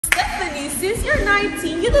since you're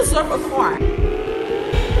 19, you deserve a car.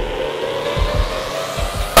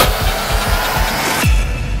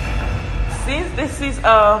 Since this is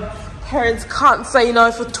parents can't say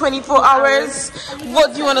no for 24 hours,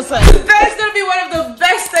 what do you want to say? Today's gonna be one of the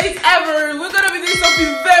best days ever. We're gonna be doing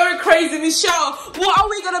something very crazy. Michelle, what are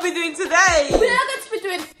we gonna be doing today? We are going to be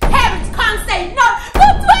doing parents can't say no for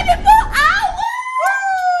 24 hours.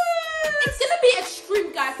 It's gonna be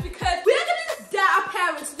extreme, guys, because we're gonna dare our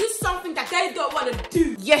parents to do something that they don't want to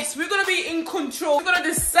do. Yes, we're gonna be in control. We're gonna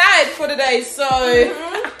decide for the day. So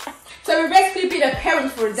so we basically be the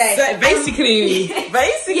parents for a day. So basically,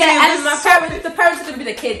 yeah, and the parents are gonna be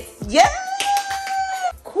the kids. Yeah,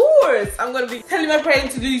 of course. I'm gonna be telling my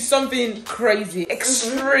parents to do something crazy,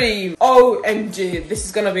 extreme. OMG, this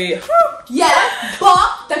is gonna be. Yeah,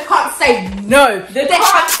 but they can't say no. They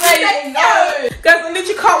can't say no. Guys, I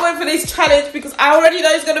literally can't wait for this challenge because I already know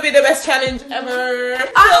it's gonna be the best challenge ever.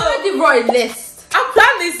 I already wrote a list. I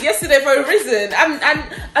planned this yesterday for a reason.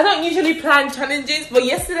 I don't usually plan challenges, but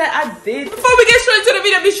yesterday I did. Before we get straight to the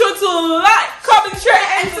video, be sure to like, comment, share,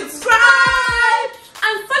 and subscribe.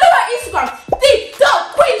 And follow our Instagram, the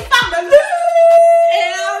Queen Family.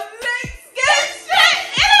 And let's get straight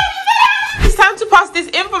in the video. It's time to pass this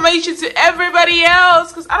information to everybody else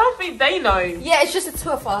because I don't think they know. Yeah, it's just the two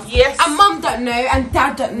of us. Yes. And mum don't know, and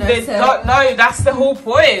dad don't know. They don't know. That's the whole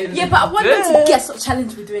point. Yeah, but I want them to guess what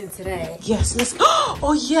challenge we're doing today. Yes, let's.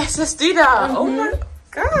 Oh yes, let's do that. Oh my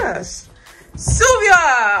gosh,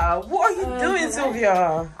 Sylvia, what are you doing,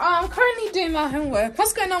 Sylvia? I'm currently doing my homework.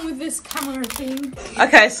 What's going on with this camera thing?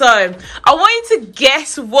 Okay, so I want you to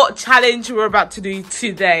guess what challenge we're about to do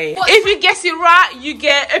today. If you guess it right, you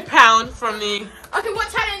get £1 from me. Okay, what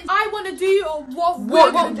challenge I want to do, or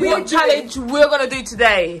what challenge we're gonna do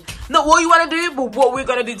today? Not what you want to do, but what we're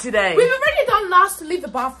gonna do today. We've already done last to leave the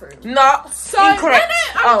bathroom. No, so incorrect.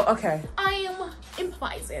 No, okay. I am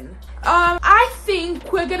improvising. I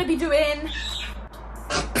think we're gonna be doing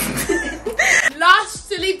last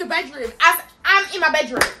to leave the bedroom, as I'm in my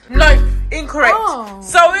bedroom. No, incorrect.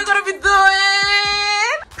 So we're gonna be doing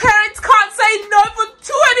parents can't say no for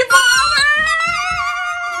 24 hours.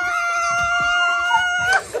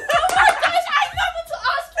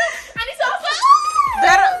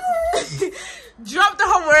 Drop the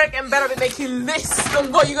homework and better be making lists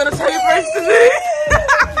on what you're gonna tell your friends to do.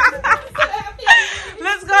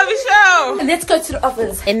 Let's go, Michelle. Let's go to the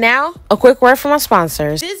office. And now, a quick word from our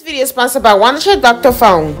sponsors. This video is sponsored by Wondershare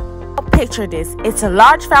Dr.Fone. Picture this. It's a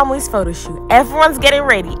large family's photo shoot. Everyone's getting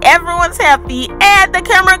ready. Everyone's happy. And the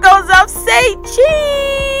camera goes up. Say cheese.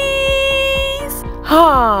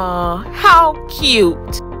 Oh, how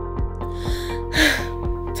cute.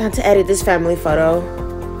 Time to edit this family photo.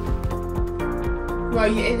 Well,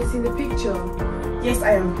 you editing the picture? Yes,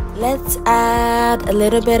 I am. Let's add a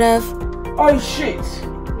little bit of... Oh shit.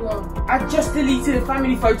 What? I just deleted the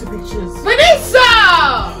family photo pictures. Vanessa!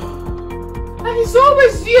 And it's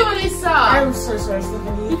always you, Vanessa. I'm so sorry,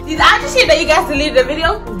 Stephanie. Did I just hear that you guys deleted the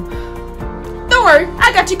video? Don't worry,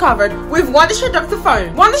 I got you covered with Wondershare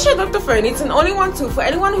Dr.Fone. Wondershare Dr.Fone is an all-in-one tool for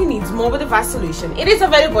anyone who needs mobile device solution. It is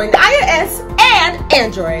available in iOS and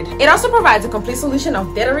Android. It also provides a complete solution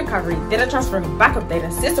of data recovery, data transfer, backup data,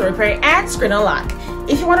 system repair, and screen unlock.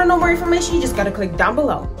 If you want to know more information, you just gotta click down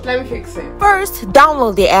below. Let me fix it. First,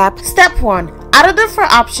 download the app. Step 1. Out of the 4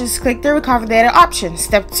 options, click the recover data option.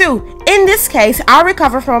 Step 2. In this case, I'll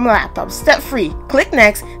recover from my laptop. Step 3. Click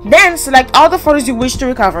next. Then select all the photos you wish to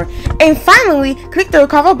recover. And finally, click the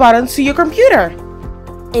recover button to your computer.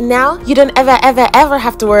 And now, you don't ever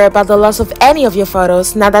have to worry about the loss of any of your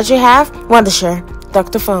photos now that you have Wondershare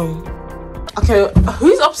Dr.Fone. Okay,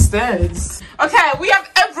 who's upstairs? Okay, we have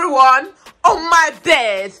everyone on my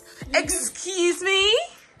bed. Excuse me?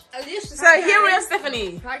 So here we have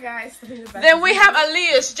Stephanie. Hi guys. Then we have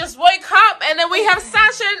Aaliyah. She just woke up. And then we have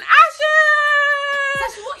Sasha and Asha.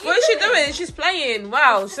 What is she doing? She's playing.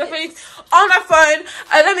 Wow. Stephanie's on her phone.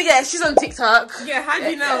 Let me guess. She's on TikTok. Yeah, how do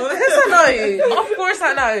you know? Yes, I know. Of course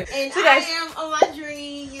I know. And So guys, I am on my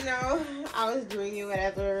dream, you know. I was dreaming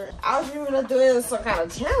whatever. I was dreaming of doing some kind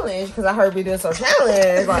of challenge because I heard we doing some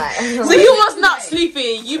challenge. Like, so you was not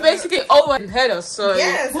sleeping. You basically overheard us. So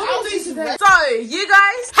yes. So you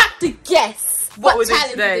guys Have to guess what we're doing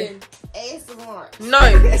challenge today. ASMR.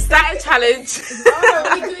 No, start a challenge.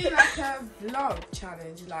 Oh, we're doing like a vlog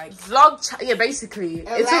challenge, like Yeah, basically.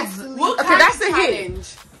 It's lastly, a okay, that's the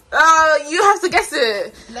hint. You have to guess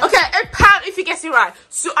it. Okay, £1 if you guess it right.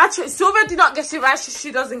 So actually, Sylvia did not guess it right.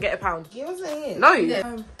 She doesn't get £1. Give us a hint. No.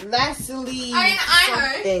 Lastly, I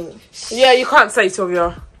something. Yeah, you can't say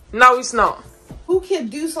Sylvia. No, it's not. Who can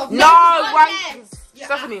do something? No, why?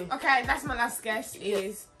 Stephanie. Okay, that's my last guess.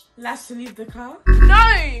 Is Let's leave the car. No! We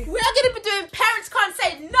are going to be doing parents can't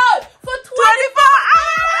say no for 24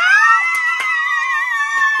 hours!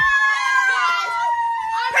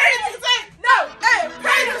 Parents can say no! Parents can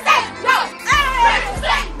say no! Parents can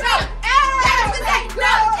say no! Parents can say no! Parents can say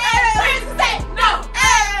no! Parents can say no!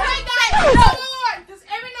 Does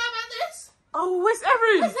Erin know about this? Oh, where's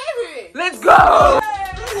Erin? Where's Erin? Let's go!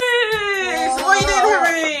 Yes. What are you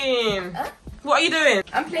doing, Erin? What are you doing?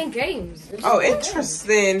 I'm playing games. Oh,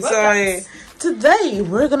 interesting. So today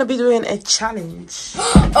we're gonna be doing a challenge.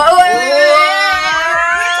 What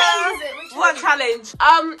challenge?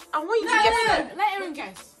 I want you to guess it. Let Erin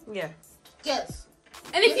guess. Yeah. Guess.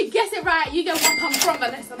 And if you guess it right, you get £1 from the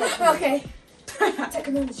next time. Okay.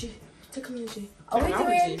 Technology. Are we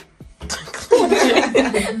doing... Must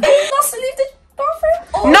leave the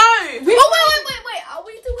bathroom? No! Wait. Are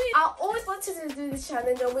we doing... I always wanted to do this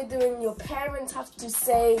challenge. Are we doing your parents have to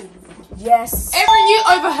say yes? Erin, you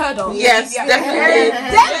overheard of. Yes, definitely.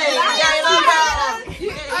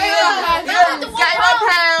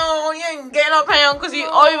 You ain't getting no pound because you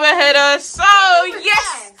overheard us. So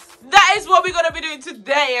yes, that is what we're gonna be doing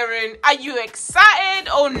today, Erin. Are you excited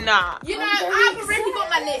or not? You know, I've already got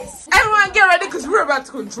my list. Everyone get ready because we're about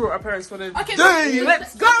to control our parents for the day.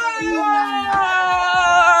 Let's go!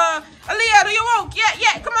 Aaliyah, do you walk?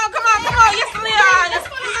 Yeah. Come on. Yes, Aaliyah. Yes,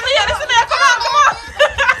 Aaliyah. Come on.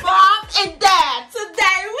 Mom and Dad,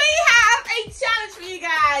 today we have a challenge for you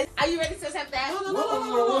guys. Are you ready to accept that? No.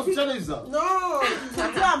 What challenge is that? No,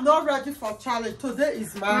 today I'm not ready for challenge. Today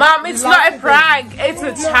is my... Mom, it's not a prank. It's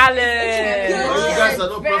a challenge. You guys are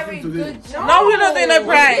not perfect today. No, we're not doing a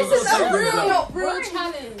prank. This is a real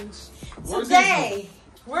challenge. Today,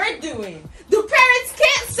 we're doing the parents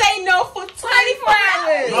can't say no for 24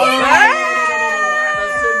 hours.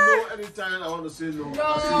 Anytime I want to say no.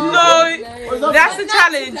 No, that's the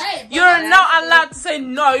challenge. You're not allowed to say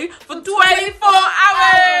no for 24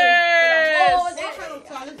 hours. What kind of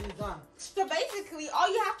challenge is that? So basically, all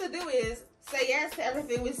you have to do is say yes to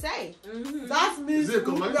everything we say. That means Is it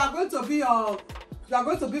you correct? are going to be you are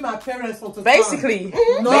going to be my parents for today. Basically.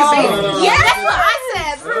 No. Yeah, that's what I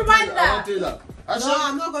said. I won't tell you that. No,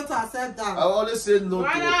 I'm not going to accept that. I always say no.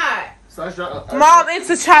 Why to not? Sasha. Mom, it's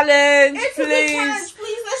a challenge. It's a big Please. challenge,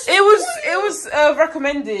 please. Let's It was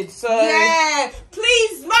recommended. So Yeah.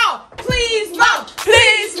 Please, Mom. Please, Mom.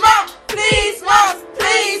 please, Mom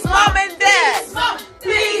and Dad.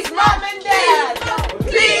 Please, Mom and Dad.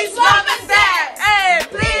 Please, Mom and Dad. Hey,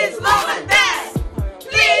 please, Mom and Dad.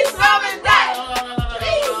 Please, Mom and Dad.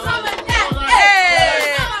 Please, Mom and Dad. Hey.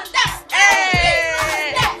 Mom and Dad.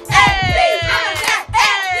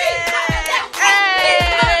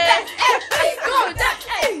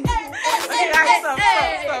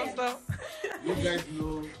 Stop. You guys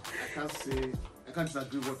know I can't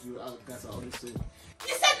disagree what you guys are always saying.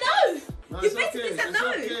 You said no. No, You it's basically okay. said It's no.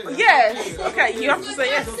 okay. It's Yes. okay. Okay, you have to say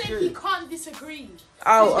yes. I said he can't disagree.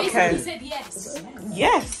 Oh, He basically okay. said yes.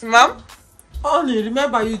 Yes, Mom. Only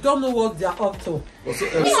remember, you don't know what they are up to. Also,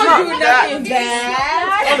 It's not that. Only,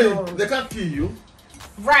 they can't kill you.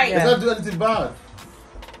 Right. They can't do anything bad.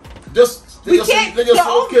 They just We say can't-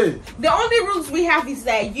 okay. The only rules we have is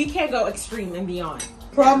that you can't go extreme and beyond.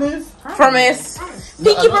 Promise? Promise. No,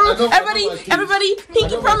 Pinky I promise. don't Everybody, like kids. everybody. I Pinky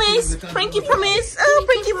don't like promise. kids, they can't Pinky do promise. Oh,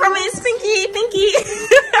 pinky promise. Pinky.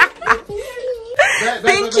 That-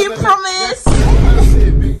 Pinky that- promise. I say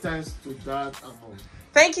big thanks to Dad and Mom.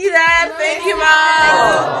 Thank you, Dad. Thank you, Mom.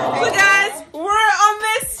 So, guys, we're on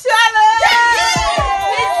this challenge.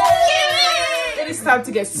 It is time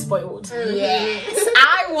to get spoiled. Yes.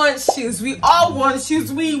 I want shoes. We all want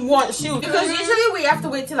shoes. We want shoes. Because usually we have to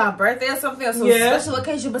wait till our birthday or something or some special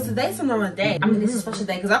occasion. But today's a normal day. I mean, it's a special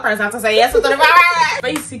day because our parents have to say yes for 24 hours.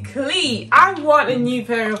 Basically, I want a new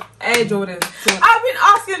pair of Air Jordans. I've been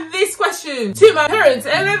asking this question to my parents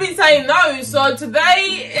and they've been saying no. So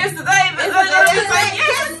today is the day that they're going to be saying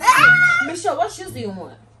yes. Michelle, what shoes do you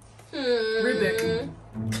want? Reebok.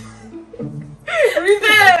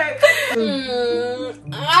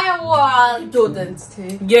 I want Jordans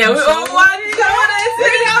too. Yeah, we all want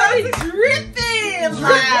Jordans. Dripping.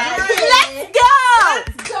 Let's go.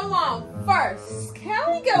 Come on. First,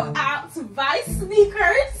 can we go out to buy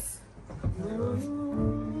sneakers?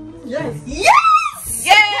 Yes. Yes!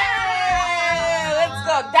 Yeah! Let's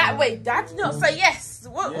go that way. Dad did not say yes.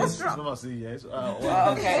 What's wrong? Someone say yes.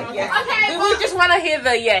 Okay. Yeah. Okay, We just want to hear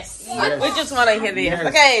the yes. Yes. We just want to hear the yes.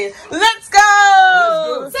 Yes. Okay, let's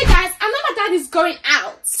go. So guys, I know my dad is going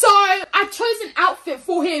out, so I chose an outfit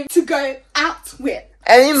for him to go out with.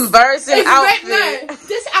 An embarrassing It's outfit. No,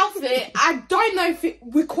 this outfit, I don't know if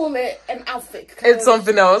we call it an outfit. It's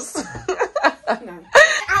something else. No.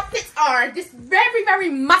 Outfit outfits are this very, very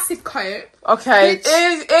massive coat. Okay,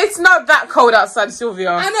 it's not that cold outside,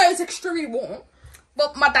 Sylvia. I know it's extremely warm,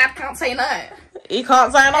 but my dad can't say no. He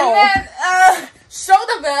can't say no. And then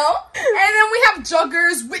shoulder belt, and then we have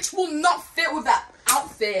joggers, which will not fit with that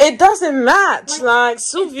outfit. It doesn't match. Like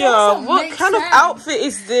Sylvia, what kind of outfit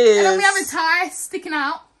is this? And then we have a tie sticking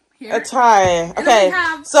out here. A tie. And then Okay, we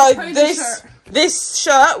have so a cozy shirt. this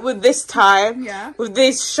shirt with this tie, Yeah. with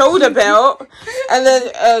this shoulder belt, and then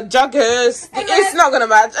joggers. It's not gonna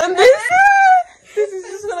match. And this is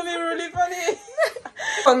just gonna be really funny.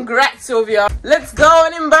 Congrats, Sylvia. Let's go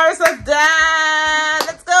and embarrass our dad.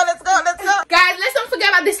 Let's go, let's go, let's go. Guys, let's not forget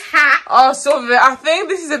about this hat. Oh, Sylvia, I think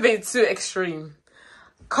this is a bit too extreme.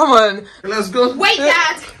 Come on. Let's go. Wait,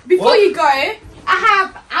 Dad, before you go, I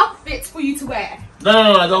have outfits for you to wear.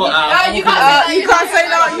 No, I don't. You can't You can't say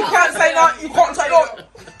no. You can't say no. You can't say no.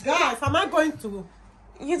 Guys, am I going to?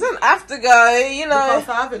 You don't have to go, you know. Because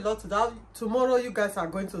I have a lot to do. Tomorrow you guys are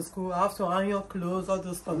going to school. I have to iron your clothes, all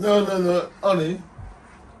those stuff. No, honey.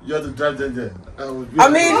 You have to drive them there. I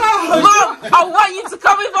mean, Mom, I want you to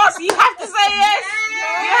come with us. You have to say yes. You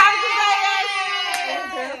have to say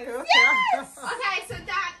yes. Okay, so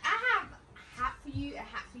Dad, I have a hat for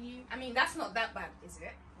you, I mean, that's not that bad, is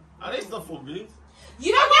it? And it's not for me.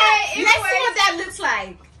 You know what? Let's see what that looks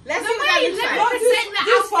like. Let's see what that looks like.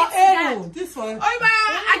 This for Aaron. This one. Oh,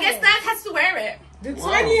 well, I guess Dad has to wear it. The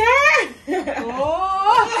 20 hair.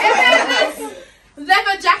 Oh.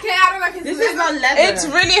 Leather jacket, I don't know if it's This leather. is not leather. It's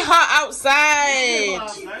really hot outside.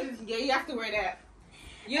 Yeah, you have to wear that.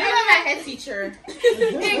 You know I'm a head teacher.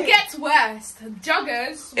 It gets worse.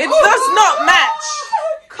 Joggers. It does not match.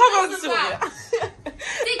 Come on, Sylvia.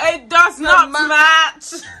 It does not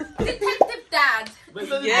match. Detective Dad.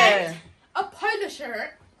 Yeah. A polo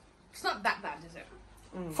shirt. It's not that bad, is it?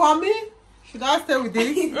 For me? Should I stay with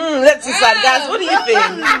this? Let's decide, guys. What do you think?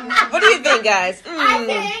 What do you think, guys? I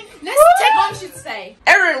think let's take Mom should stay.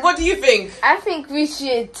 Erin, what do you think? I think we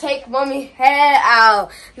should take Mommy's hair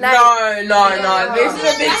out. Like, No. This is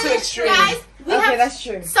a bit too extreme. Guys, we Okay, have that's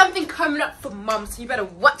true. something coming up for Mom, so you better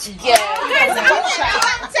watch it. Yeah.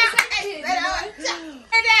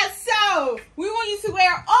 And that's so. We want you to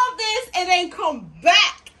wear all this and then come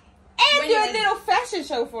back and When do you a little fashion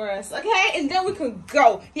show for us, okay? And then we can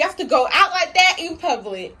go. You have to go out like that in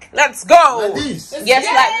public. Let's go. Like this. Yes,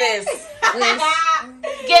 like this.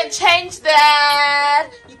 Get changed, Dad.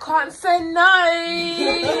 You can't say no.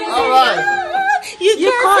 All right.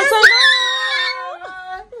 You can't say no.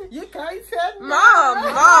 You can't say no. Mom.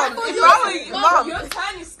 If I were you, Mom. Your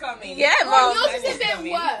time is coming. Yeah, Oh, Mom. yours is a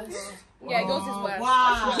bit worse. Yeah, yours is worse.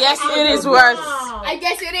 Wow. Yes, it is worse. I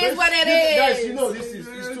guess it is what it Guys, is. you know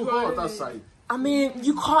it's too hot outside. I mean,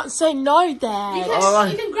 you can't say no, Dad. All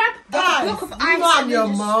right. You can grab a Guys, block of you ice know I'm and your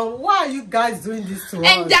then just... mom. Why are you guys doing this to us?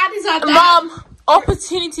 And Dad is our dad. Mom,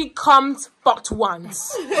 opportunity comes but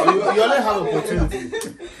once. You only have opportunity.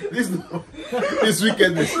 This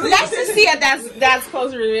weekend. Let's just see a dad's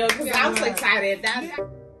clothes reveal because I'm so excited.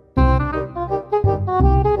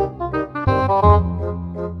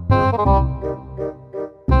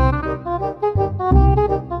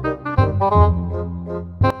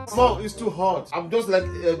 Mom, it's too hot. I'm just like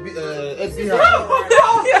FBI. FBI!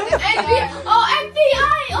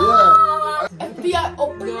 Oh! FBI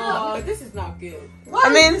open up. Oh, this is not good. Why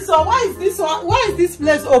is this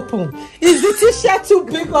place open? Is the t-shirt too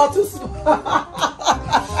big or too small?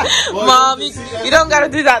 Mom, you don't gotta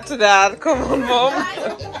do that to Dad. Come on, Mom.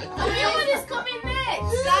 What is coming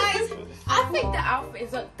next? Guys, I think the outfit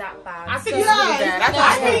is not that bad. I think it's really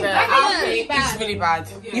bad. I think it's really bad.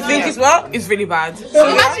 You think it's what? It's really bad.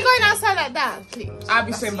 Imagine going outside like that, please. I'll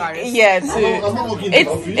be so embarrassed. Yeah, too. I'm not working in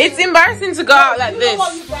the office. It's embarrassing to go out like You know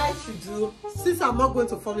what this. you guys should do? Since I'm not going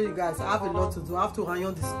to follow you guys, I have a lot to do. I have to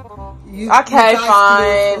iron this. Okay,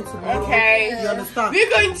 fine. Okay. You understand? We're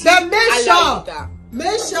going to Then make allow sure, that.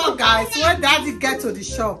 make sure, guys, when Daddy get to the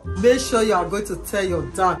shop, make sure you are going to tell your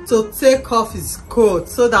dad to take off his coat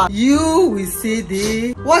so that you will see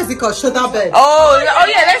the what is it called, shoulder belt. Oh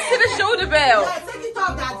yeah, let's see the shoulder belt. Yeah, take it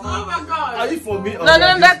off, Daddy. Oh my God. Are you for me? No,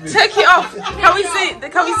 take it off. Can we see?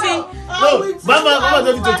 Can we see? No, Mama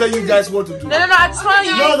don't need to tell you guys what to do. No, I just want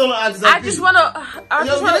you. No, I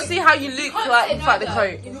just wanna see how you look like without the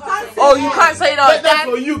coat. Oh, you can't say no, That's Dad.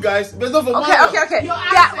 for you guys, but not for Mama. Okay.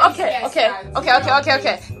 Dad, okay.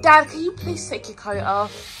 Dad, can you please take your coat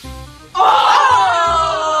off?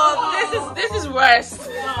 Oh, this is worse.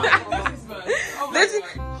 This is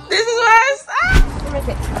worse.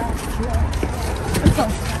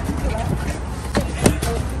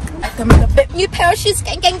 I'm in a bit new pair of shoes.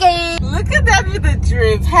 Gang, gang, gang. Look at that with the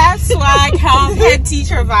drip. Half swag, half head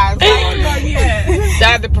teacher vibes.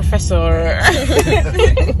 Dad, the professor.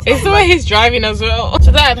 It's the way he's driving as well.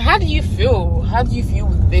 So, Dad, how do you feel? How do you feel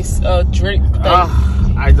with this drink?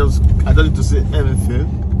 I don't need to say anything.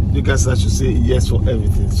 You guys should say yes for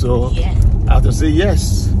everything. So I have to say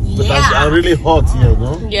yes. Because I'm really hot here,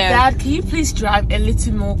 no? Yeah. Dad, can you please drive a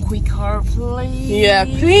little more quicker, please? Yeah,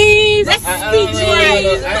 please. Let's drive.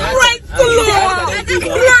 Right the law.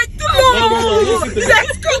 Right the law.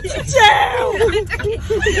 Let's go to jail.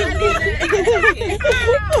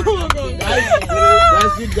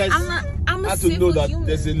 Guys, you guys have to know that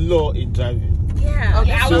there's a law in driving. Yeah.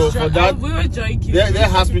 Okay, so for that, we were joking. They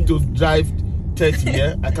asked me to drive 30,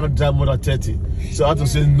 yeah? I cannot drive more than 30. So I have to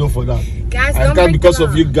say no for that. Guys, I can't, because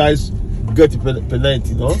of you guys, get a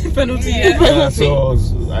penalty, no? Penalty, yeah. So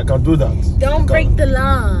I can do that. Don't break the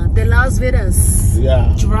law. The law's with us.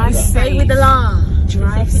 Yeah. Drive Stay with the law.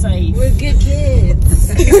 Drive safe. We're good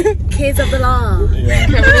kids. Kids of the law. Yeah.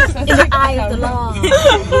 In the eye of the law.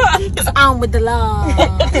 It's on with the law.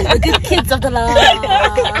 We're good kids of the law.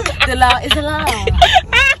 The law is the law.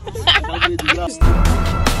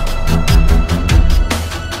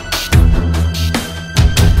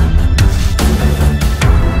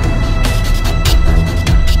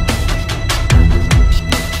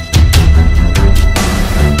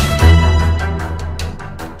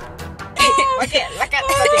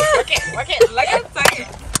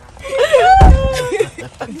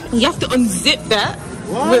 You have to unzip that.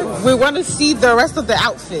 We want to see the rest of the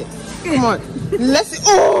outfit. Come on. Let's see.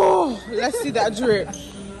 Oh, let's see that drip.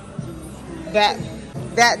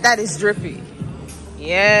 That is drippy.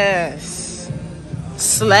 Yes.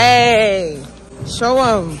 Slay. Show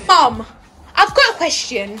them. Mom, I've got a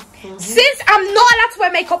question. Since I'm not allowed to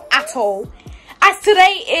wear makeup at all, as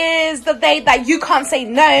today is the day that you can't say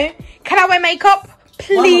no, can I wear makeup?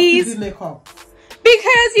 Please. Makeup?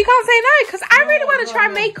 Because you can't say no, because I really want to try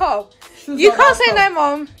makeup. You can't say no,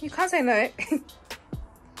 Mom. You can't say no.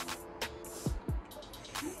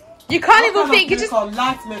 You can't even think. You just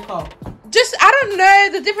light makeup. Just I don't know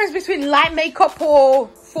the difference between light makeup or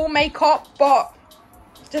full makeup, but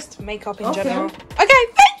just makeup in general. Okay,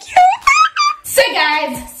 thank you. So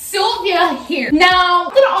guys, Sylvia here. Now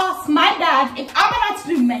I'm gonna ask my dad if I'm allowed to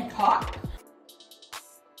do makeup.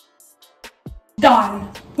 Done.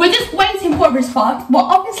 We're just waiting for a response, but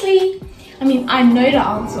obviously, I mean, I know the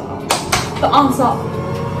answer. The answer. Oh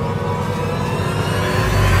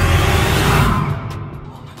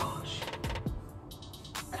my gosh.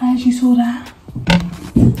 Guys, you saw that?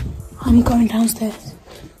 I'm going downstairs.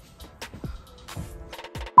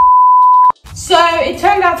 So it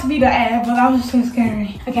turned out to be the air, but that was so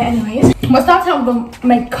scary. Okay, anyways, we're starting off with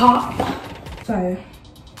makeup. So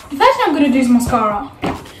the first thing I'm gonna do is mascara.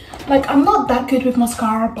 Like, I'm not that good with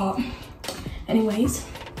mascara, but anyways.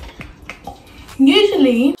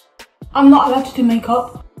 Usually, I'm not allowed to do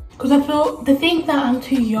makeup because I feel they think that I'm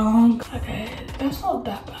too young. Okay, that's not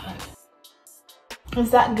that bad.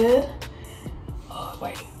 Is that good? Oh,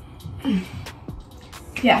 wait.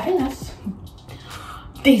 Yeah, I think that's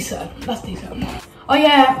decent. That's decent. Oh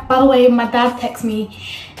yeah, by the way, my dad texted me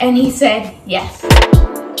and he said yes.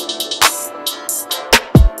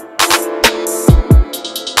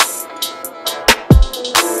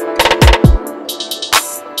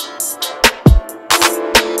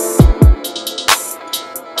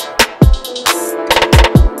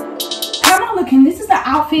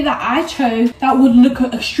 Outfit that I chose that would look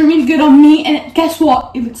extremely good on me, and guess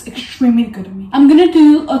what, it looks extremely good on me. I'm gonna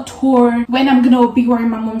do a tour when I'm gonna be wearing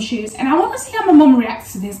my mom's shoes, and I want to see how my mom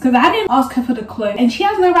reacts to this because I didn't ask her for the clothes and she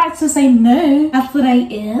has no right to say no. That's what I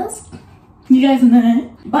is, you guys know.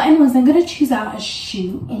 But anyways, I'm gonna choose out a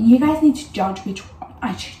shoe and you guys need to judge which one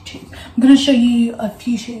I should choose. I'm gonna show you a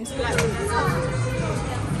few shoes.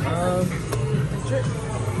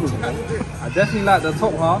 I definitely like the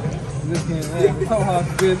top half. The top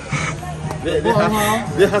half good. They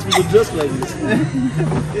asked me to dress like this.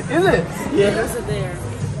 Is it? Yeah. What's it there?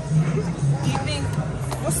 Do you think,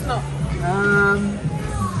 what's not?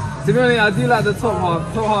 To be honest, I do like the top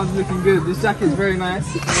half. Top half's looking good. This jacket's very nice.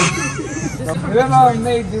 Whoever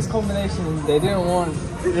made this combination, they didn't want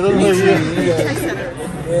me to.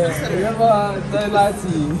 Yeah. Whoever don't lie to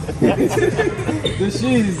you. The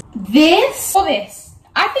shoes. This or this?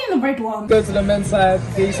 I think the red one. Go to the men's side,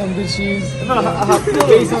 get you some good shoes. No, I have clothes.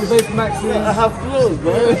 Get you some basic maxes. I have clothes,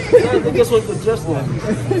 man. They just want to dress like.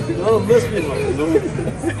 Don't miss me, man.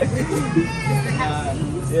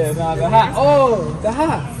 Yeah, nah, the hat. Oh, the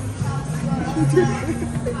hat.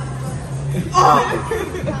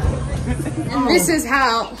 And this is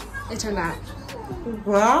how it turned out.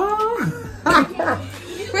 Wow.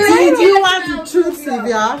 Did you want the truth,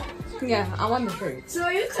 Sylvia? Yeah, I want the fruit.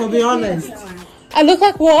 To be honest. I look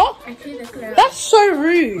like what? I feel the clown. That's so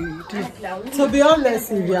rude. To be honest,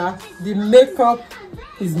 Sylvia, the makeup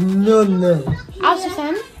is no. Out of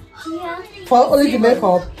 10? Yeah. For only the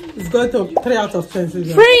makeup, it's going to 3 out of 10,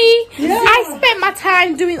 Sylvia. 3? Yeah. I spent my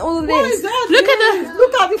time doing all of What this. is that? Look at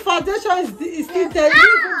Look at the foundation. It's still there.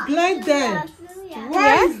 You blend them.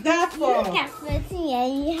 What is that for?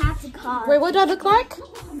 You have to call. Wait, what do I look like? Thank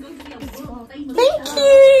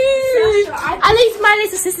you. At least my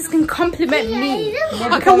little sisters can compliment me.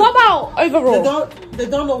 Okay, what about overall? They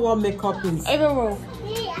don't know what makeup is. Overall.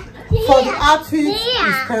 For the outfit,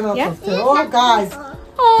 it's 10 out of 10. Oh, guys.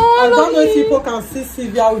 Oh, I don't know if people can see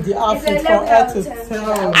Sylvia with the outfit for her to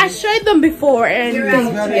tell. I showed them before and It's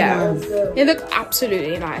very nice. they look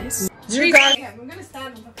absolutely nice. You guys. I'm gonna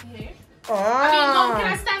stand up here. Ah. Can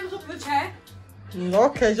I stand up the chair?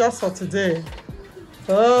 Okay, just for today.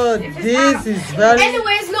 Oh, this is very.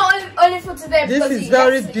 Anyway, it's not only for today. This because is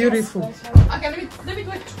very yes, beautiful. Okay, let me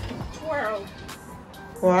go twirl.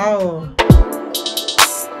 Wow.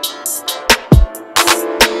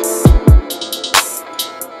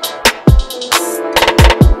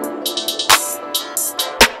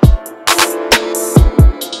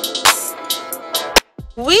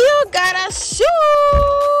 We all got our shoes.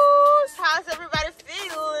 How's everybody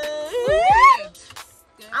feeling?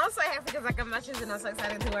 I'm so happy because I got my shoes and I'm so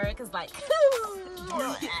excited to wear it because like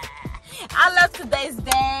I love today's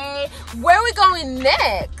day. Where are we going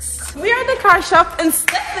next? We are at the car shop, and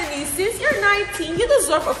Stephanie, since you're 19, you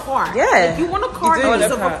deserve a car. Yeah. If you want a car, You do you want a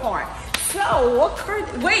deserve a car. car. So, what car?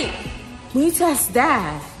 Wait, we need to ask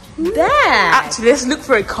Dad. Actually, let's look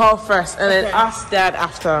for a car first and then ask Dad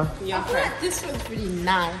after. Yeah, okay. This one's really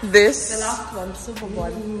nice. This. The last one, super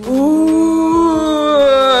one. Ooh.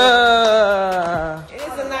 It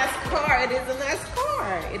is a nice car. It is a nice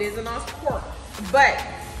car. It is a nice car. But,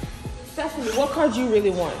 Stephanie, what car do you really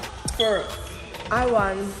want? For I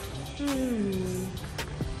won.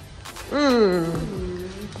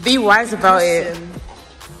 Be wise about it.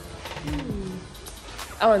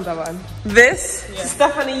 I want that one. This? Yeah.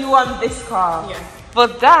 Stephanie, you want this car? Yeah.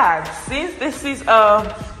 But Dad, since this is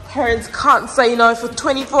parents can't say no for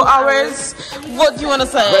 24 hours, what do you want to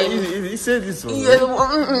say? He said this one. Yeah,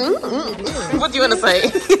 what do you want to say?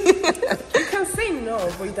 You can say no,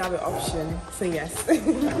 but you have an option. Say yes.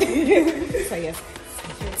 Say yes.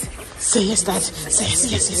 Say yes, Dad. Say yes,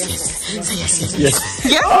 yes, yes, yes. Say yes, yes, Yes.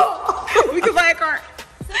 yes. We can buy a car.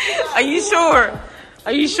 Are you sure?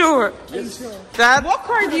 Are you sure? Dad? what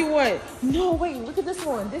car do you want? No, wait, look at this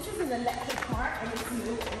one. This is an electric car, and it's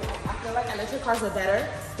new. I feel like electric cars are better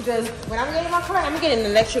because when I'm getting my car, I'm getting an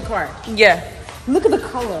electric car. Yeah. Look at the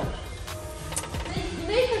color.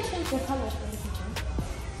 They can change the color.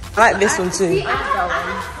 I like this one too.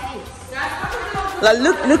 Like,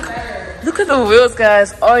 look at the wheels,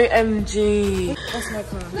 guys. OMG. That's my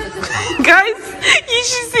car. Guys, you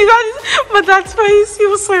should see that. My dad's face. He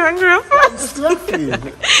was so angry at first.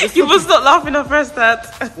 He was not laughing at first, Dad.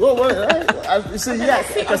 Well, you say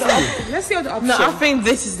yes. Let's see what the options. No, I think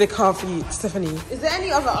this is the car for you, Stephanie. Is there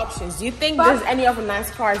any other options? Do you think there's any other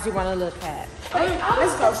nice cars you want to look at?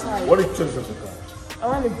 Let's go try. What is the choice of the car? I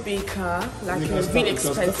want a big car, like a really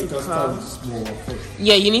expensive car.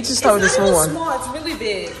 Yeah, you need to start with the small one. Small, it's really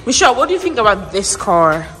big. Michelle, what do you think about this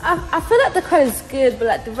car? I feel like the color is good, but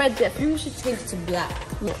like the red bit, I think we should change it to black.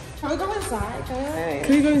 Can we go inside? Can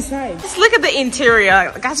we go inside? Just look at the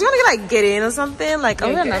interior. Guys, you want to like get in or something? Like,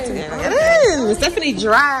 I'm gonna have to get in. It's definitely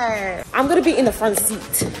dry. I'm gonna be in the front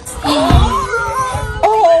seat.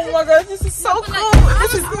 Oh my gosh, this is so cool.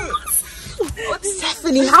 This is good.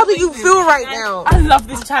 Stephanie, how do you feel right now? I love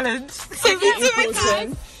this challenge.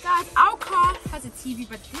 Guys, our car has a TV,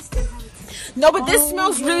 but this doesn't have a TV. No, but this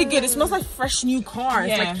smells really good. It smells like fresh new cars.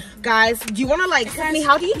 Yeah. Like, guys, do you want to like? Stephanie,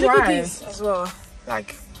 how do you drive? As well.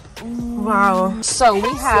 Like, wow. So we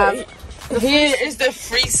have Here is the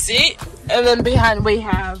free seat, and then behind we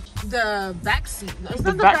have the back seat. No, it's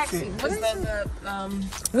the not the back back seat. seat. What is that?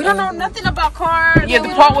 We don't know nothing about cars. Yeah, the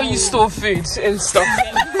part where you store food and stuff.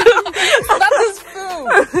 That is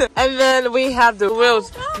food. And then we have the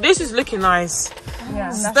wheels. This is looking nice.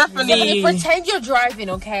 Yeah, Stephanie. Pretend you're driving,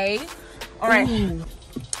 okay? All right.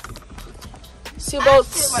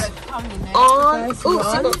 Seatbelts on. Ooh,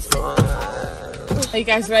 seatbelts on. Are you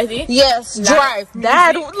guys ready? Yes, drive.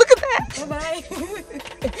 Dad, look at that. Bye.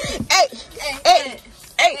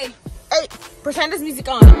 Hey. Pretend there's music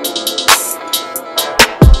on.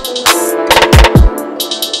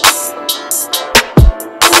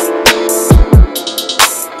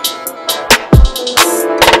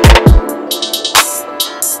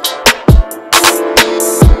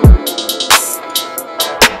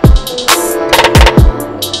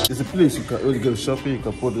 please, you can, when you go shopping, you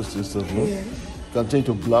can put this stuff, no? You can change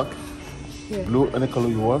to black, blue, any color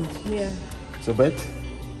you want. Yeah. So, bet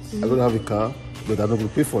I don't have a car, but I'm not going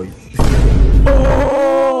to pay for it.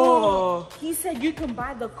 Oh, he said you can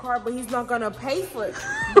buy the car, but he's not gonna pay for it.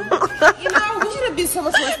 You know, we should have been so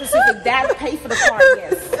much more specific. Dad, pay for the car,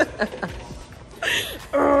 yes.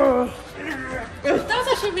 That was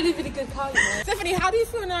actually a really, really good car, you know. Stephanie, how do you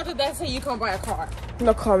feel now that Dad said you can't buy a car?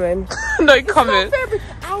 No comment. No comment.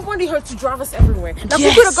 I wanted her to drive us everywhere. Now,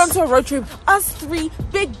 we could have gone to a road trip. Us 3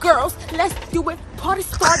 big girls. Let's do it. Party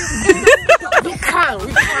started. We can't.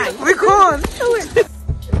 We can't. Do it.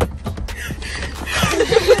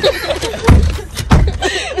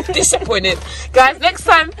 Disappointed, guys. Next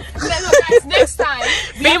time,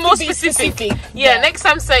 be more specific. Yeah, next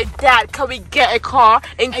time say, Dad, can we get a car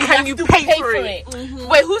and can you pay for it?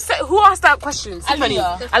 Wait, who asked that question?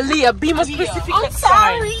 Aaliyah, be more specific. I'm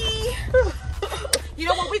sorry. You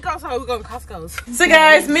know what? We go somewhere. We're going to Costco's. So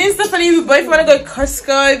guys, me and Stephanie, we both want to go to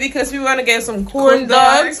Costco because we want to get some corn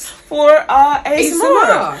dogs for our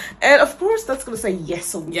ASMR. And of course, that's going to say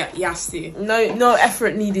yes or yes. No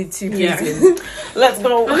effort needed to please him. Let's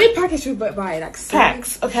go. How many packages should we buy? Like 6?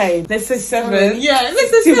 Packs. Okay, let's say 7. Yeah, let's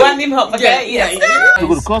say 7. To wind him up, okay? You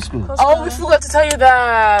go to Costco. Oh, we forgot to tell you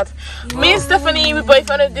that. Me and Stephanie, we both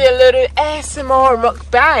want to do a little ASMR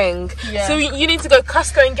mukbang. So you need to go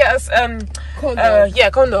Costco and get us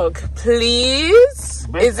corn dog, please.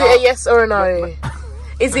 Is it a yes or a no?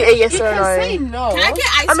 Is it a yes or a no? Say no. Can I get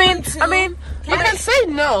ice cream too? I mean, you can say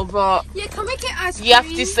no, but yeah, can we get ice cream? you have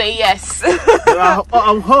to say yes.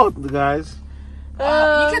 I'm hot, guys.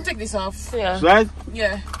 You can take this off. Yeah. Right?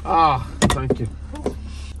 Yeah. Ah, thank you.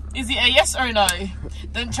 Is it a yes or a no?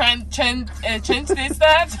 Then change this,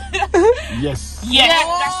 Dad. Yes. Yeah.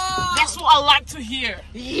 That's what I like to hear.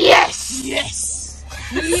 Yes. Yes.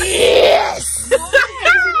 Yes.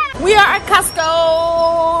 We are at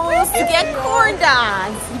Costco to get corn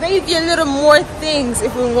dogs. Maybe a little more things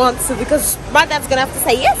if we want to, because my dad's gonna have to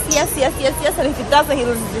say yes, and if he doesn't, he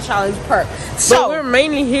loses the challenge perk. So we're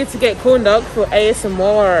mainly here to get corn dog for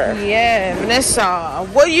ASMR. Yeah, Vanessa,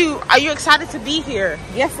 are you excited to be here?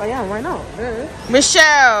 Yes, I am. Why not?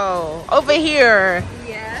 Michelle, over here.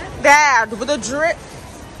 Yeah. Dad, with a drip.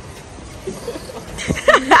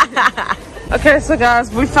 Okay, so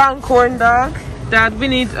guys, we found corn dog. Dad, we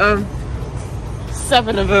need 7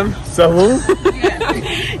 of them. 7?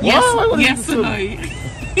 Yes or no?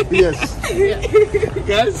 Yes.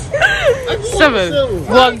 Guys? 7.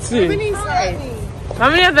 1, 2. Inside. How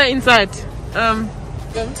many are there inside? 10.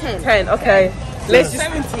 10. Okay. Let's just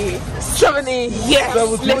 70. yes.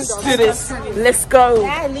 Let's do this. Let's go.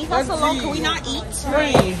 Dad, leave us alone. Can we not eat?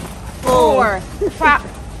 3, 4, 5,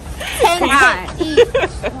 10.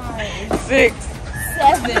 6,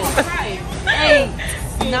 7. 8.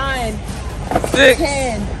 9. 6,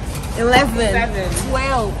 10. 11.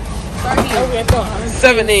 12. 13.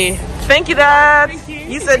 70. Thank you, Dad.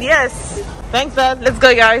 You said yes. Thanks, Dad. Let's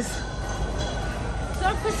go, guys.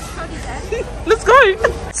 Let's go.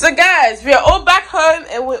 So guys, we are all back home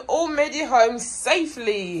and we all made it home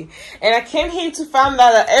safely. And I came here to find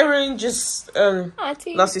out that Aaron just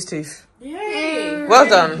lost his tooth. Yay. Well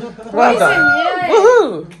done. Well done.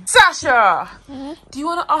 Woohoo. Sasha, do you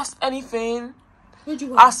want to ask anything?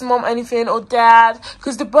 Ask mom anything or dad?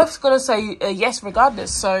 Because they're both going to say yes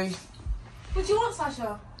regardless. So What do you want,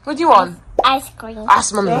 Sasha? what do you want? Ice cream.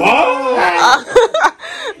 Ask mommy.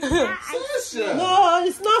 No,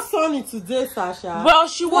 it's not sunny today, Sasha. Well,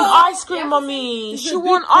 she want ice cream, mommy. She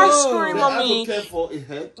want ice cream, mommy.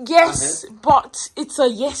 Yes, but it's a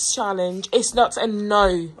yes challenge. It's not a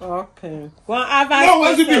no. Okay. Well, have ice No,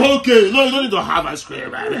 why is it be okay? No, you don't need to have ice cream,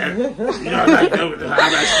 man. You don't like to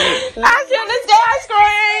have ice cream. Asha, let's get ice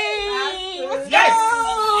cream. Yes.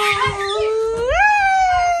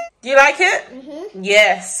 Do you like it?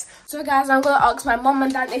 Yes. So guys, I'm gonna ask my mom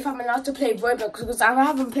and dad if I'm allowed to play Roblox because I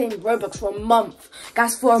haven't played Roblox for a month.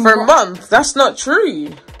 Guys, for a month. That's not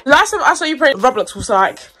true. Last time I saw you play Roblox was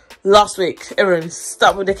like last week. Aaron,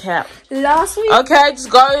 stop with the cap. Last week? Okay, just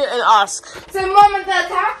go and ask. So mom and dad,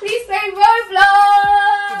 can I please play Roblox?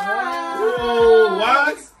 Oh,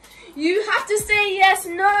 what? You have to say yes,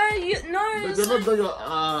 no, no. But you're not done your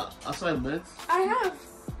assignment. I have.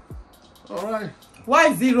 Alright.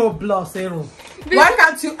 Why 0 plus, Aaron? Why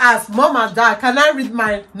can't you ask mom and dad, can I read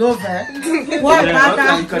my novel? Why about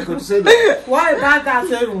that? You can say that. Why about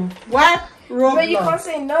that, Aaron? Why Roblox? But you can't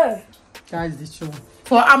say no. That is the truth.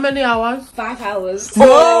 For how many hours? 5 hours.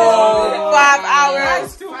 Oh, 5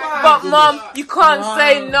 hours. But mom, you can't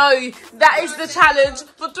say no. That is the challenge.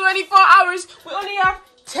 For 24 hours, we only have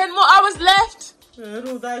 10 more hours left.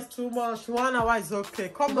 No, that's too much. 1 hour is okay.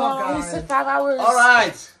 Come on, You said guys. 5 hours. All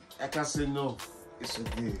right. I can say no. It's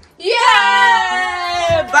okay.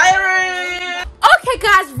 Yeah! Byron. Okay,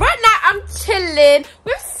 guys, right now I'm chilling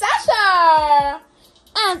with Sasha.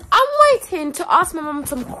 And I'm waiting to ask my mom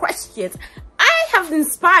some questions. I have been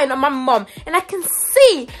spying on my mom, and I can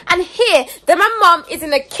see and hear that my mom is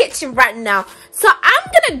in the kitchen right now. So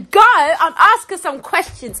I'm gonna go and ask her some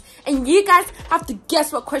questions, and you guys have to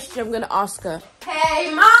guess what question I'm gonna ask her.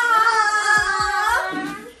 Hey, Mom!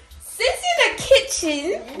 Since you're in the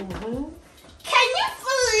kitchen, can you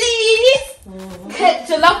please cook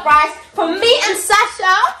jollof rice for me and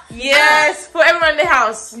Sasha? Yes, for everyone in the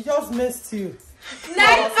house. We just missed you.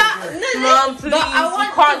 Mom, please. But I want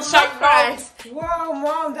you can't jollof shut rice. Wow,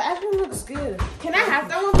 Mom, the apple looks good. Can I have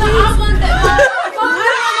that one, No, please? I want that.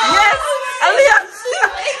 Yes, Aaliyah.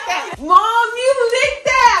 Mom, you licked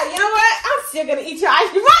that. You know what? I'm still gonna eat your ice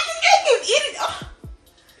cream. Why you make him eat it? Oh.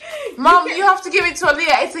 Mom, you have to give it to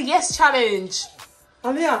Aaliyah. It's a yes challenge.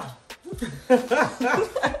 Aaliyah.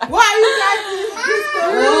 Why are you guys doing this to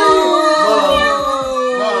me?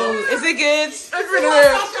 Is it good? It's pretty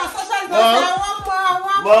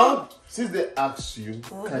Mom, since they asked you,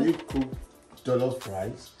 can you cook jollof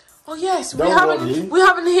rice? Oh yes, Don't worry. we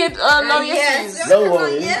haven't hit no yeses. Don't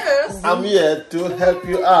worry. I'm here to help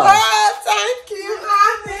you out. Oh, thank you,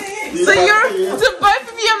 honey. So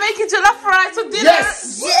both of you are making jollof rice for dinner?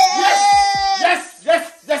 Yes! Yes!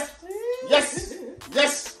 Yes! Yes! Yes!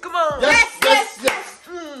 Yes! Come on. Yes! Yes!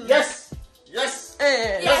 Yes!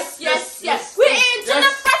 Yes! Yes. We're eating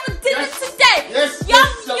jollof rice for dinner today.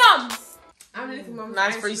 Yes! Yum. I'm making Mom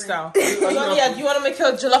nice freestyle. Yeah, do you want to make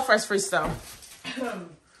a jollof rice freestyle?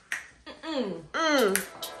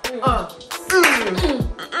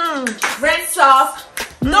 Red sauce.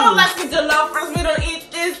 No like the jollof rice. We don't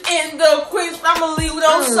eat this in the Queen's family. We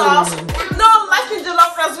don't sauce. No like the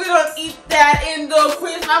jollof rice. We don't eat that in the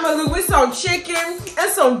Queen's family. With some chicken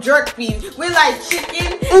and some jerk beef. We like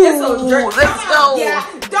chicken and some jerk beef. Let's go. Yeah.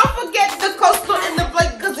 Don't forget the coastal in the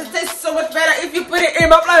plate because it tastes so much better if you put it in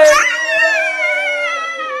my plate.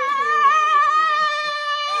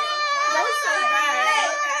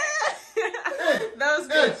 That was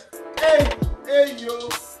good. Hey, yo.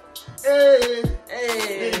 Hey.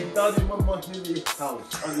 Daddy, Mama, in the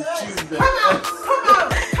house on the Tuesday. Come on.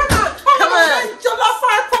 Jollof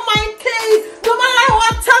rice for my kids. No matter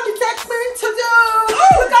what time you take me to do.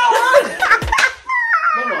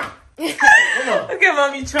 Mama. Okay,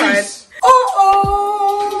 Mom, you tried.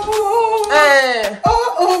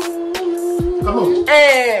 Come on.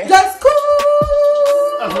 Let's go.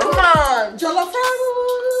 Come on. Jollof rice.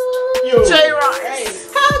 Yo.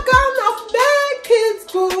 J-Rice. How gonna make it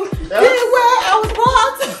good? Beware of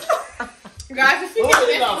what? Guys, if you can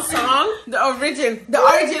get the song, the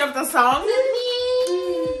origin of the song,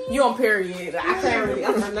 you on period. I can't really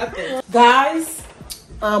answer nothing. Guys,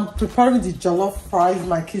 I'm preparing the jollof rice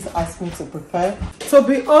my kids asked me to prepare. To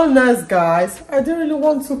be honest, guys, I didn't really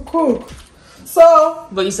want to cook. So,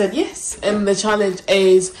 But you said yes, and the challenge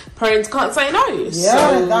is parents can't say no. yeah,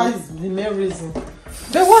 So, that is the main reason.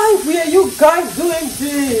 Then why are you guys doing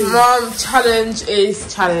this? Mom, challenge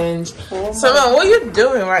is challenge. Oh So, Mom, what are you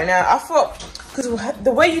doing right now? I thought, because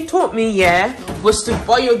the way you taught me, was to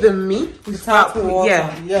boil the meat without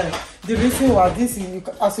water. yeah. The reason why this is,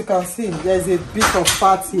 as you can see, there's a bit of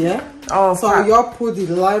fat here. Oh, so fat. you put the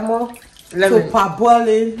lemon. So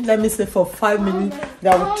parboiling, let me say for 5 minutes,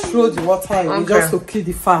 then I will throw the water in just to kill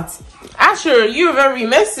the fat. Asher, you're very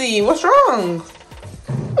messy. What's wrong?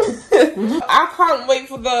 I can't wait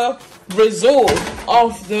for the result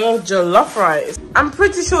of the jollof rice. I'm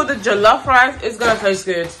pretty sure the jollof rice is gonna taste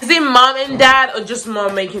good. Is it Mom and Dad or just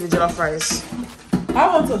Mom making the jollof rice? I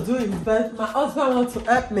want to do it, but my husband wants to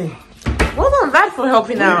help me. Well done, Dad, for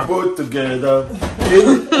helping out. We both together.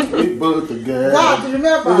 We both together. Dad,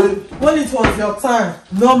 remember when it was your time?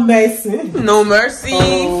 No mercy. No mercy.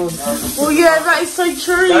 Oh yeah, that is so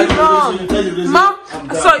true, Mom. Mom,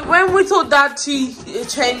 so when we told Dad to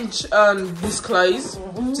change his clothes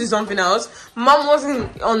to something else, Mom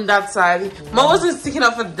wasn't on that side. Mom wasn't sticking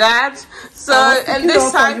up for Dad. So and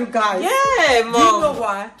this time, you guys. yeah, Mom. Do you know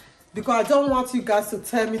why? Because I don't want you guys to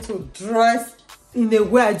tell me to dress in a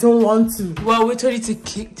way I don't want to. Well, we told you to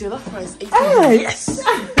kick jollof rice. Hey. Yes.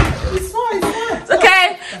 It's fine.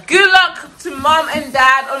 Okay, good luck to Mom and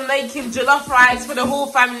Dad on making jollof rice for the whole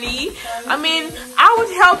family. I mean, I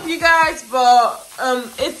would help you guys, but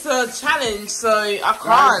it's a challenge, so I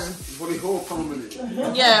can't. For the whole family.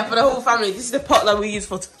 Yeah, for the whole family. This is the pot that we use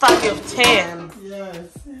for family of 10. Yes.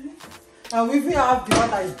 And we even have the one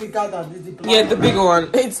that is bigger than the black. Yeah, the bigger one.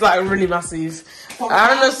 It's like really massive. I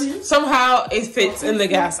don't know. Somehow it fits in the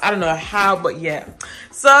gas. I don't know how, but yeah.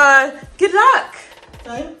 So good luck.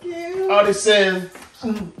 Thank you. All the same.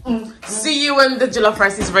 See you when the jollof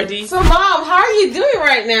rice is ready. So, Mom, how are you doing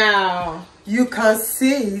right now? You can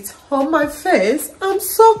see it on my face. I'm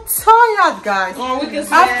so tired, guys. Oh, we can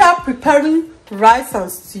see After preparing rice and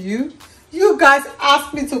stew, you guys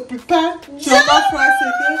asked me to prepare jollof rice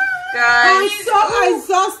again. Guys, I'm so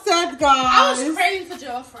exhausted, guys. I was praying for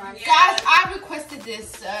jollof rice. Guys, I requested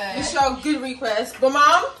this. Michelle, good request. But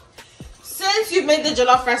Mom, since you've made the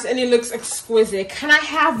jollof rice and it looks exquisite, can I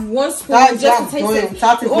have one spoon That's just to what I'm taste doing. it?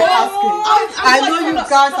 That is what asking. I know you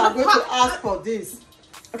guys are going to to ask for this.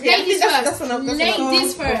 Okay, Ladies that's first. enough. Name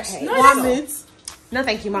this first. Okay. No, 1 minute. No,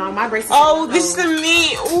 thank you, Mom. My brace is Oh, this is the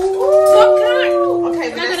meat. Ooh.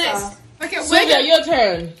 okay. Look at this. Okay, Sylvia, your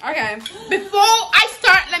turn. Okay. Before I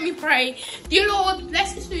start, let me pray. Dear Lord,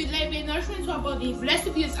 bless this food, let it be nourishment to our body. Bless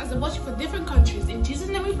the viewers as they watch for different countries. In Jesus'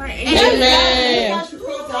 name we pray. Amen.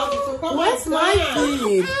 Where's my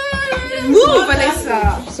food? Move,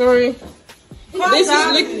 Vanessa. Sorry. This is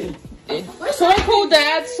looking. Someone call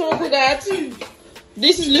Dad. Someone call Dad.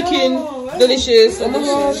 This is looking delicious. Oh my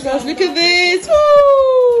gosh, guys, look at this.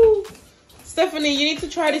 Woo! Stephanie, you need to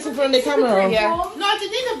try this in front of the camera. Yeah. No, I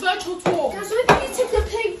did a virtual tour. That's where did you take the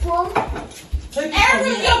pig from?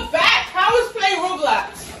 Aaron, you're back. How is playing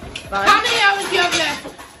Roblox? How many hours do you have left?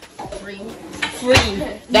 3.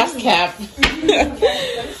 That's cap.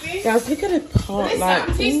 Guys, look at it part. Like,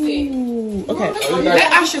 tasty. ooh. Okay.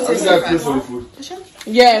 Let Asha taste it first.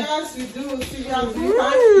 Yeah. Yes, you do.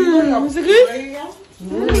 Is it good?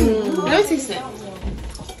 Let me taste it.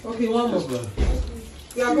 Okay, one more.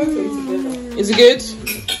 We are going to eat together. Is it good? Is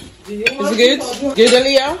it good? Good,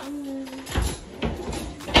 Aaliyah?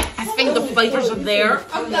 I think the flavors are there.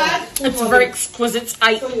 It's very exquisite.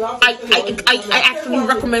 I actually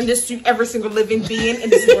recommend this to every single living being in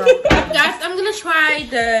this world. Guys, I'm gonna try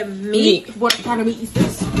the meat. What kind of meat is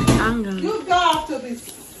this? I'm gonna. You go after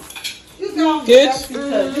this. You go. Good?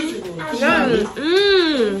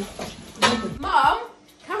 Mom,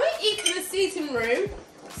 can we eat in the seating room?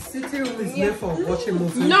 Sitting room is made for watching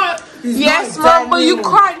movies. No. Yes, Mom, but you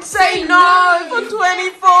can't say no for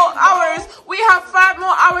 24 hours. We have 5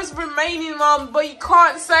 more hours remaining, Mom, but you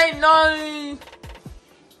can't say no.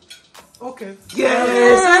 Okay.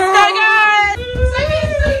 Yes, let's go,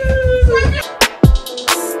 guys.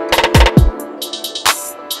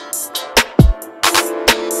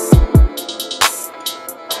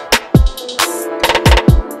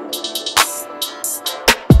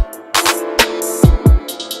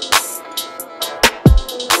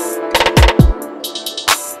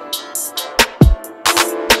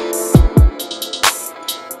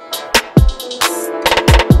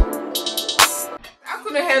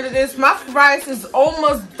 This my rice is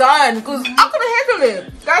almost done because I couldn't handle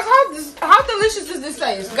it, guys. How delicious is this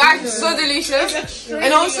taste, guys? It's so delicious,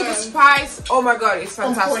 and also the spice. Oh my god, it's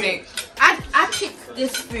fantastic. I picked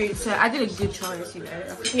this food, so I did a good choice, you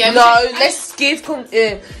know. Yeah, no,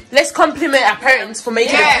 let's compliment our parents for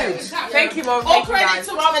making the food. Thank you, Mom. Thank you, guys.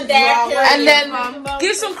 to Mom and Dad. And then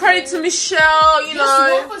give some credit to Michelle. You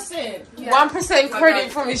know, 1%. 1%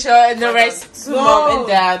 credit for Michelle, and the rest to Mom and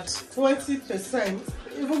Dad. 20%.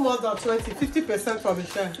 Even more than 20, 50% from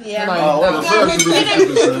Michelle. Yeah. Oh, so that should be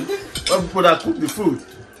 50%. What people that cook the food?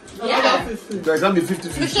 Yeah. There can be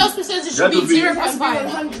 50-50. Michelle's percentage That should be would be-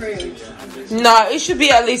 0.5. No, it should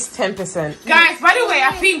be at least 10%. Guys, by the way,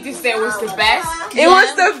 I think this day was the best. It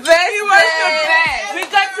was the best. It was the best. We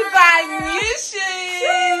got to buy new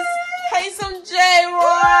shoes. Hey, some J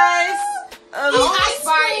Royce.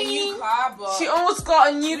 Buy a new car, but She almost got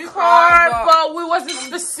a new car, but we wasn't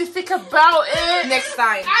specific about it. next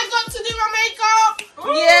time. I got to do my makeup.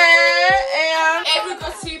 Yeah, And we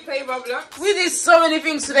got to play Roblox. and we did so many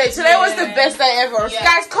things today. Today was the best day ever. Yeah.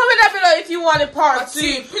 Guys, comment down below if you want a part 2.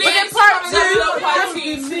 Please, But the part comment down below 2,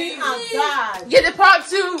 part 2. yeah, the part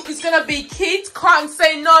 2 is gonna be kids can't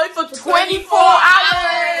say no for 24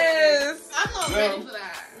 hours. I'm not ready for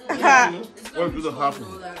that. What's going to happen?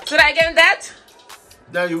 Should I get that?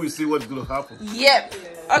 Then you will see what's going to happen. Yep.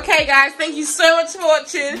 Okay, guys, thank you so much for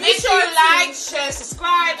watching. Make sure you like, share,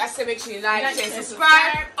 subscribe. I said make sure you like, share,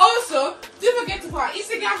 subscribe. Also, don't forget to follow our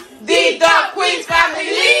Instagram. The Queen's Family.